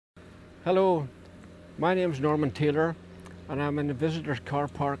Hello, my name is Norman Taylor and I'm in the visitors car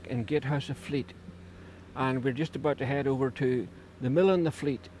park in Gatehouse of Fleet, and we're just about to head over to the mill in the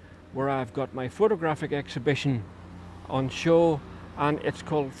Fleet where I've got my photographic exhibition on show, and it's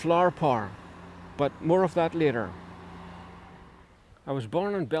called Flower Power, but more of that later. I was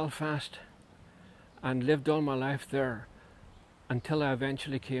born in Belfast and lived all my life there until I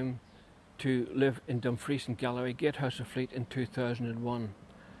eventually came to live in Dumfries and Galloway, Gatehouse of Fleet, in 2001.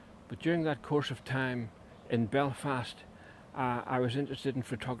 But during that course of time in Belfast, I was interested in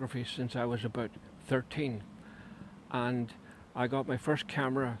photography since I was about 13, and I got my first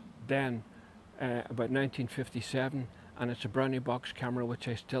camera then about 1957, and it's a brownie box camera which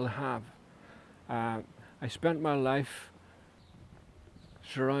I still have. I spent my life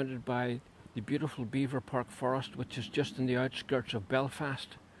surrounded by the beautiful Beaver Park Forest, which is just in the outskirts of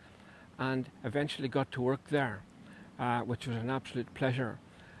Belfast, and eventually got to work there, which was an absolute pleasure.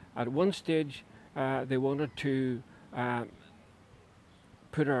 At one stage, they wanted to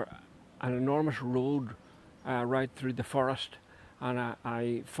put an enormous road right through the forest, and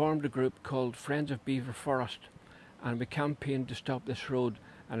I formed a group called Friends of Beaver Forest, and we campaigned to stop this road,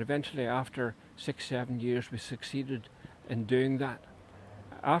 and eventually after 6-7 years we succeeded in doing that.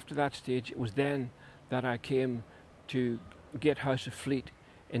 After that stage, it was then that I came to Gatehouse of Fleet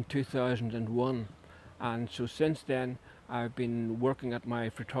in 2001, and so since then I've been working at my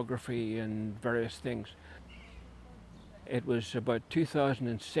photography and various things. It was about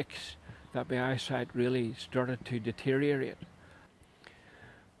 2006 that my eyesight really started to deteriorate.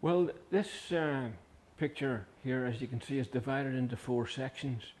 Well, this picture here, as you can see, is divided into 4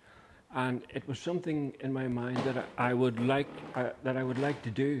 sections, and it was something in my mind that I would like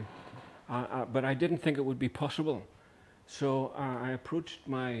to do, but I didn't think it would be possible. So I approached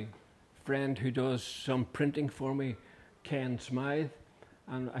my friend who does some printing for me, Ken Smythe,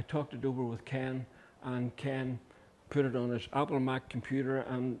 and I talked it over with Ken, and Ken put it on his Apple Mac computer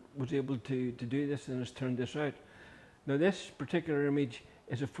and was able to do this, and has turned this out. Now this particular image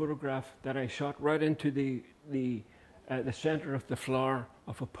is a photograph that I shot right into the center of the flower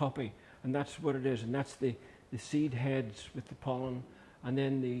of a poppy, and that's what it is, and that's the seed heads with the pollen, and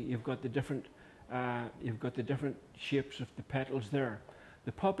then you've got the different shapes of the petals there.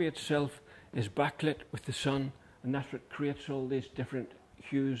 The poppy itself is backlit with the sun, and that's what creates all these different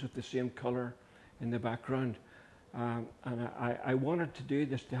hues of the same color in the background. And I wanted to do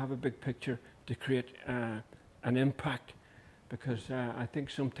this, to have a big picture, to create an impact, because I think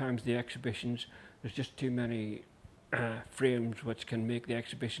sometimes the exhibitions, there's just too many frames which can make the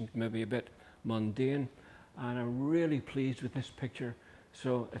exhibition maybe a bit mundane, and I'm really pleased with this picture.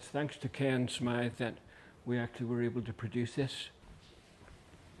 So it's thanks to Ken Smythe that we actually were able to produce this.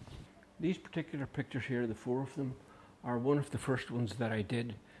 These particular pictures here, the 4 of them, are one of the first ones that I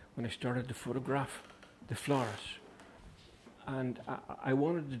did when I started to photograph the flowers. And I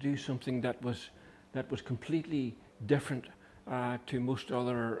wanted to do something that was completely different to most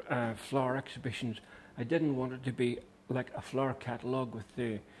other flower exhibitions. I didn't want it to be like a flower catalogue with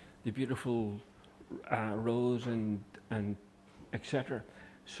the beautiful rows and etc.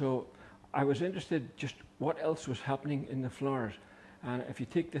 So I was interested just what else was happening in the flowers. And if you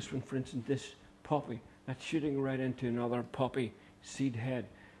take this one, for instance, this poppy, that's shooting right into another poppy seed head.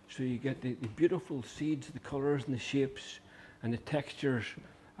 So you get the beautiful seeds, the colours and the shapes and the textures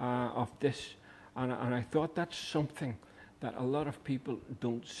of this. And I thought that's something that a lot of people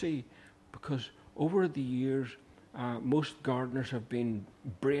don't see, because over the years, most gardeners have been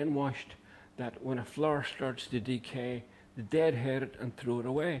brainwashed that when a flower starts to decay, they deadhead it and throw it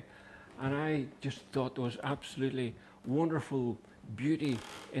away. And I just thought there was absolutely wonderful beauty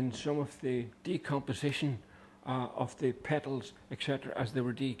in some of the decomposition of the petals, etc., as they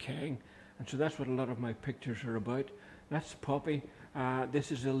were decaying. And so that's what a lot of my pictures are about. That's poppy,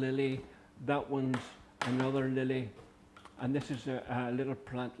 this is a lily, that one's another lily, and this is a little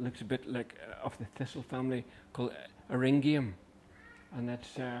plant, looks a bit like of the thistle family, called Eryngium. And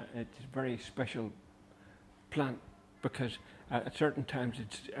that's it's a very special plant, because at certain times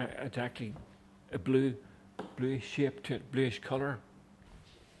it's actually a bluish shape to it, bluish colour.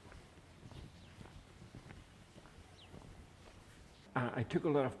 I took a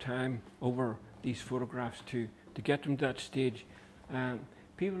lot of time over these photographs to get them to that stage.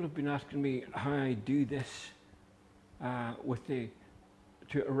 People have been asking me how I do this to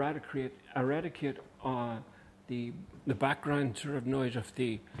eradicate the background sort of noise of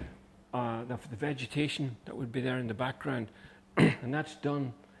the vegetation that would be there in the background. And that's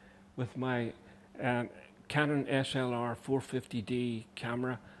done with my Canon SLR 450D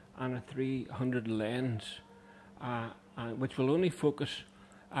camera and a 300 lens, which will only focus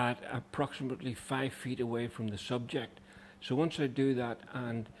at approximately 5 feet away from the subject. So once I do that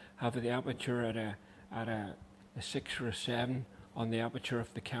and have the aperture at a 6 or a 7 on the aperture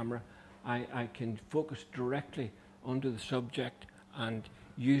of the camera, I can focus directly onto the subject and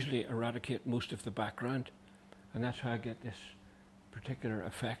usually eradicate most of the background, and that's how I get this particular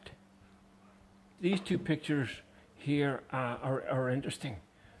effect. These two pictures here are interesting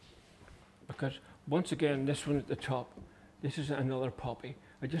because once again, this one at the top, this is another poppy.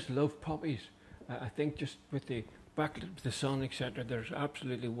 I just love poppies. I think just with the backlit of the sun, etc., there's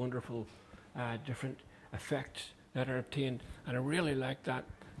absolutely wonderful different effects that are obtained, and I really like that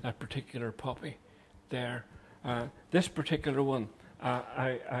particular poppy there. This particular one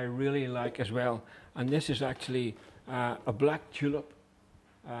I really like as well, and this is actually a black tulip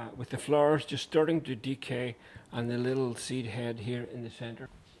with the flowers just starting to decay and the little seed head here in the center.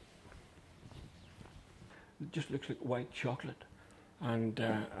 It just looks like white chocolate, and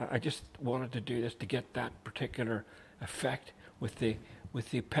I just wanted to do this to get that particular effect with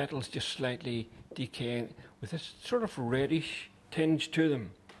the petals just slightly decaying with this sort of reddish tinge to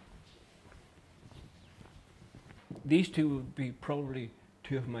them. These two would be probably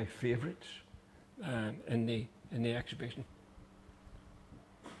two of my favorites in the exhibition.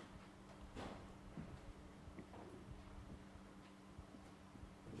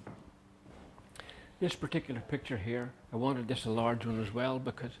 This particular picture here, I wanted this a large one as well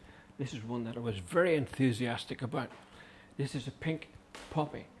because this is one that I was very enthusiastic about. This is a pink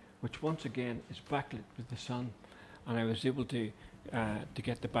poppy, which once again is backlit with the sun, and I was able to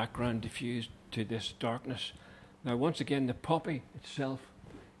get the background diffused to this darkness. Now once again, the poppy itself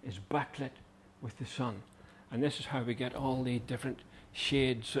is backlit with the sun, and this is how we get all the different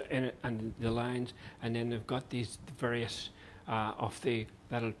shades in it and the lines, and then they've got these various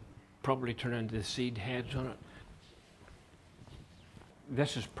that'll probably turn into the seed heads on it.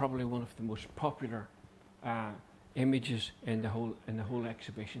 This is probably one of the most popular images in the whole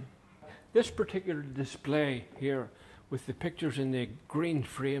exhibition. This particular display here with the pictures in the green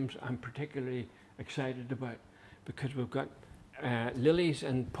frames I'm particularly excited about because we've got lilies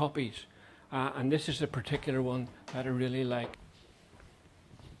and poppies, and this is a particular one that I really like.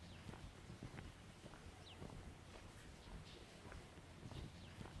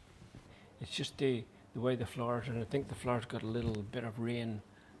 It's just the way the flowers, and I think the flowers got a little bit of rain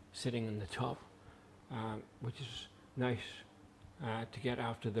sitting on the top, which is nice to get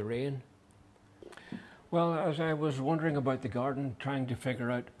after the rain. Well, as I was wondering about the garden, trying to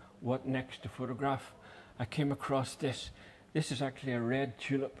figure out what next to photograph, I came across this. This is actually a red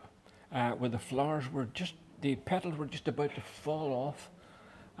tulip where the flowers were the petals were just about to fall off,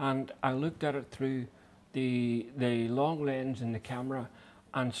 and I looked at it through the long lens in the camera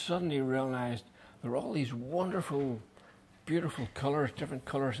and suddenly realized there are all these wonderful, beautiful colors, different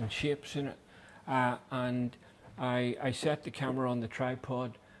colors and shapes in it. And I set the camera on the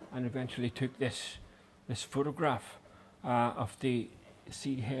tripod and eventually took this photograph of the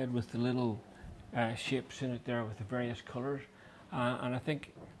seed head with the little shapes in it there with the various colors. And I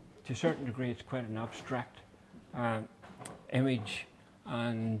think to a certain degree it's quite an abstract image,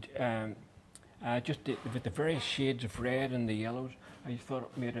 and with the various shades of red and the yellows, I thought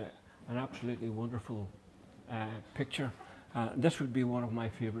it made an absolutely wonderful picture. This would be one of my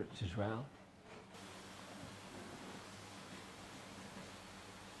favorites as well.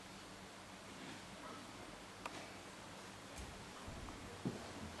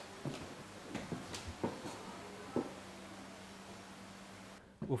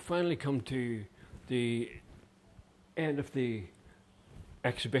 We'll finally come to the end of the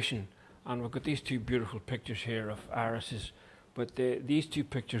exhibition, and we've got these two beautiful pictures here of irises, but these two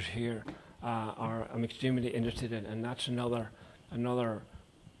pictures here I'm extremely interested in, and that's another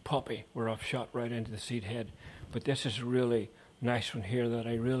poppy where I've shot right into the seed head. But this is a really nice one here that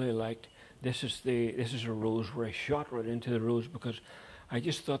I really liked. This is a rose where I shot right into the rose because I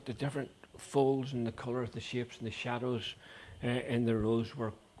just thought the different folds and the colours, the shapes and the shadows in the rose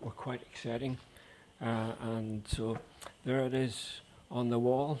were quite exciting. And so there it is on the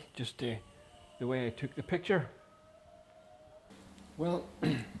wall, just the way I took the picture. Well,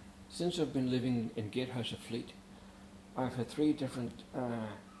 since I've been living in Gatehouse of Fleet, I've had 3 different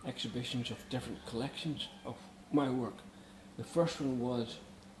exhibitions of different collections of my work. The first one was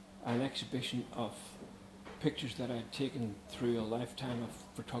an exhibition of pictures that I'd taken through a lifetime of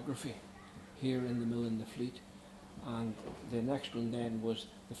photography here in the mill in the Fleet. And the next one then was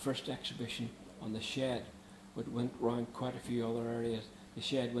the first exhibition on the shed, but went around quite a few other areas. The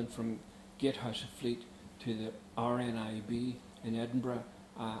shed went from Gatehouse of Fleet to the RNIB in Edinburgh,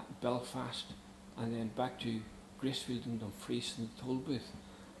 Belfast, and then back to Gracefield and Dumfries in the toll booth.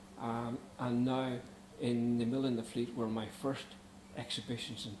 And now in the mill in the Fleet, where my first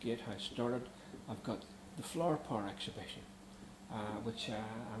exhibitions in Gatehouse started, I've got the Flower Power exhibition, which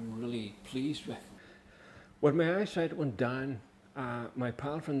I'm really pleased with. When my eyesight went down, my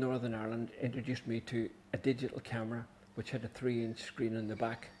pal from Northern Ireland introduced me to a digital camera which had a 3-inch screen on the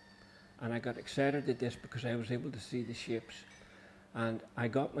back, and I got excited at this because I was able to see the shapes, and I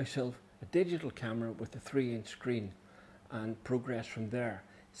got myself a digital camera with a 3-inch screen and progressed from there.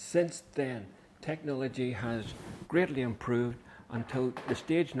 Since then, technology has greatly improved until the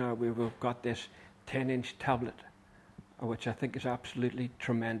stage now where we've got this 10-inch tablet, which I think is absolutely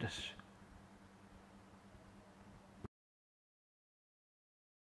tremendous.